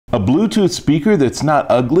A Bluetooth speaker that's not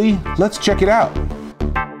ugly? Let's check it out.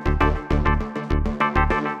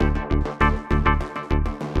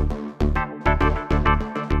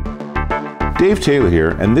 Dave Taylor here,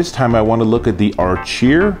 and this time I want to look at the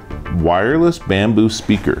Archeer wireless bamboo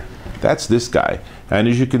speaker. That's this guy. And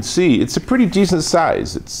as you can see, it's a pretty decent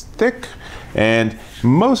size. It's thick, and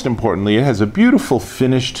most importantly, it has a beautiful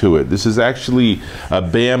finish to it. This is actually a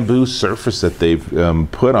bamboo surface that they've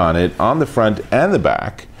put on it on the front and the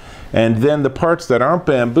back. And then the parts that aren't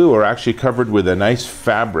bamboo are actually covered with a nice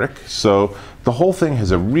fabric. So the whole thing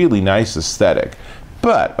has a really nice aesthetic.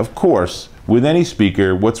 But of course, with any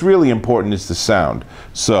speaker, what's really important is the sound.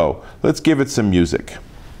 So let's give it some music.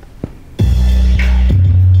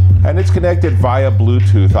 And it's connected via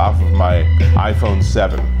Bluetooth off of my iPhone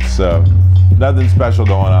 7. So nothing special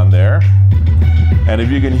going on there. And if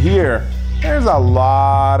you can hear, there's a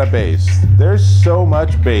lot of bass. There's so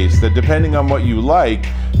much bass that depending on what you like,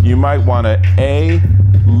 you might want to A,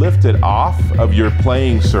 lift it off of your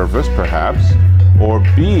playing surface perhaps, or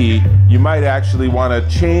B, you might actually want to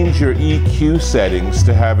change your EQ settings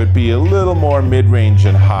to have it be a little more mid-range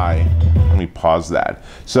and high. Let me pause that.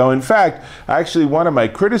 So in fact, actually one of my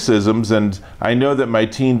criticisms, and I know that my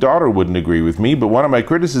teen daughter wouldn't agree with me, but one of my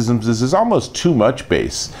criticisms is there's almost too much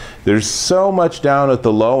bass. There's so much down at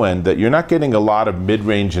the low end that you're not getting a lot of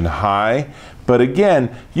mid-range and high. But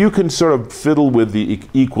again, you can sort of fiddle with the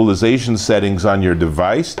equalization settings on your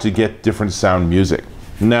device to get different sound music.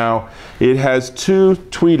 Now, it has two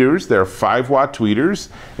tweeters. They're 5-watt tweeters,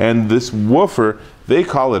 and this woofer, they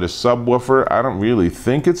call it a subwoofer. I don't really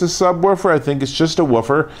think it's a subwoofer. I think it's just a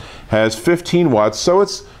woofer. Has 15 watts, so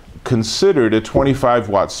it's considered a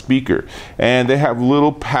 25-watt speaker. And they have a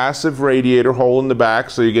little passive radiator hole in the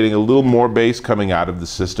back, so you're getting a little more bass coming out of the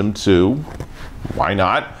system too. Why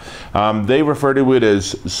not? They refer to it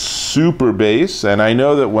as super bass, and I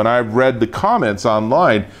know that when I've read the comments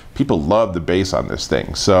online, people love the bass on this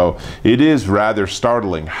thing. So it is rather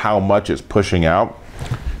startling how much it's pushing out.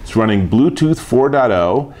 It's running Bluetooth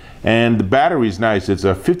 4.0, and the battery's nice. It's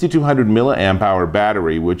a 5200 milliamp hour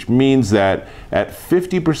battery, which means that at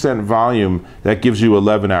 50% volume, that gives you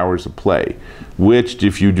 11 hours of play, which,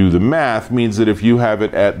 if you do the math, means that if you have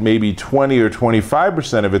it at maybe 20 or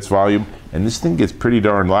 25% of its volume, and this thing gets pretty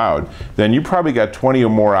darn loud, then you probably got 20 or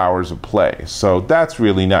more hours of play. So that's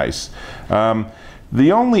really nice.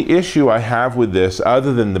 The only issue I have with this,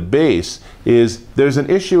 other than the bass, is there's an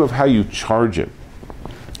issue of how you charge it.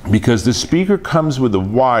 Because the speaker comes with a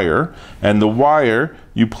wire, and the wire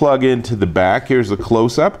you plug into the back. Here's a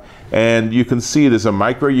close-up, and you can see there's a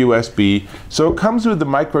micro USB. So it comes with the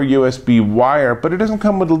micro USB wire, but it doesn't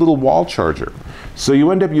come with a little wall charger. So you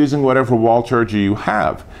end up using whatever wall charger you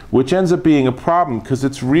have, which ends up being a problem because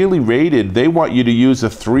it's really rated. They want you to use a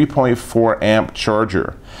 3.4 amp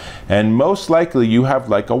charger, and most likely you have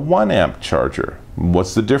like a 1 amp charger.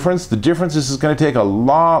 What's the difference? The difference is it's going to take a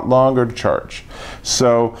lot longer to charge.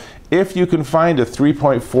 So if you can find a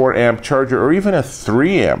 3.4 amp charger or even a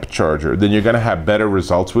 3 amp charger, then you're going to have better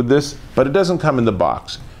results with this, but it doesn't come in the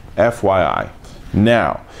box, FYI.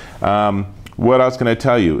 Now, what else can I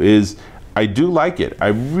tell you is I do like it. I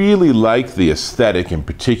really like the aesthetic in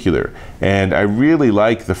particular, and I really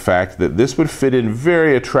like the fact that this would fit in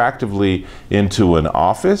very attractively into an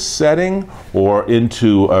office setting or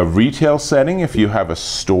into a retail setting. If you have a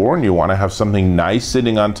store and you want to have something nice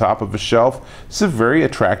sitting on top of a shelf, it's a very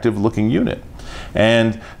attractive looking unit.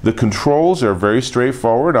 And the controls are very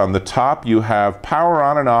straightforward. On the top you have power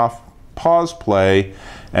on and off, pause play,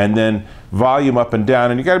 and then volume up and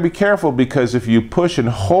down. And you got to be careful because if you push and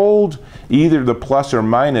hold either the plus or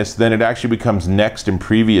minus, then it actually becomes next and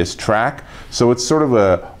previous track. So it's sort of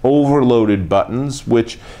a overloaded buttons,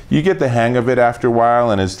 which you get the hang of it after a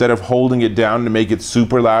while. And instead of holding it down to make it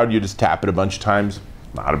super loud, you just tap it a bunch of times.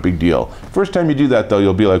 Not a big deal. First time you do that though,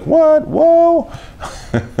 you'll be like, what? Whoa.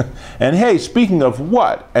 And hey, speaking of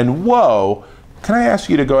what and whoa, can I ask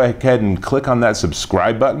you to go ahead and click on that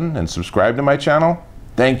subscribe button and subscribe to my channel?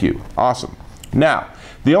 Thank you. Awesome. Now,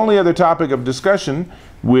 the only other topic of discussion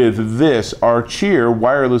with this Archeer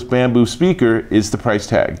wireless bamboo speaker is the price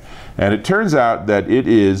tag. And it turns out that it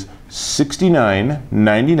is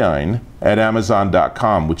 $69.99 at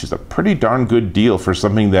Amazon.com, which is a pretty darn good deal for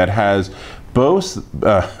something that has both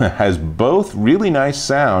really nice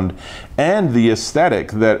sound and the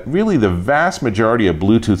aesthetic that really the vast majority of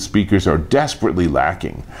Bluetooth speakers are desperately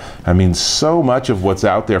lacking. I mean, so much of what's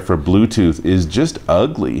out there for Bluetooth is just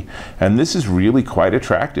ugly, and this is really quite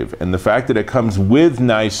attractive. And the fact that it comes with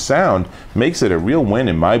nice sound makes it a real win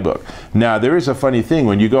in my book. Now, there is a funny thing.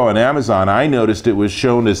 When you go on Amazon, I noticed it was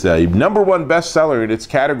shown as the #1 bestseller in its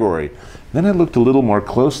category. Then I looked a little more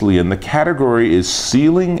closely, and the category is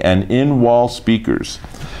ceiling and in-wall speakers.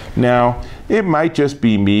 Now, it might just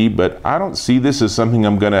be me, but I don't see this as something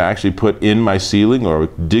I'm going to actually put in my ceiling or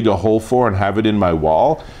dig a hole for and have it in my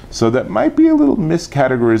wall. So that might be a little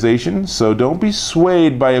miscategorization, so don't be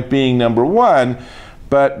swayed by it being number one,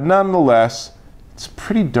 but nonetheless, it's a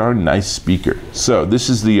pretty darn nice speaker. So this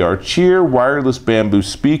is the Archeer wireless bamboo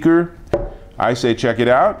speaker. I say check it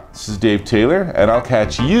out. This is Dave Taylor, and I'll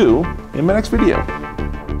catch you in my next video.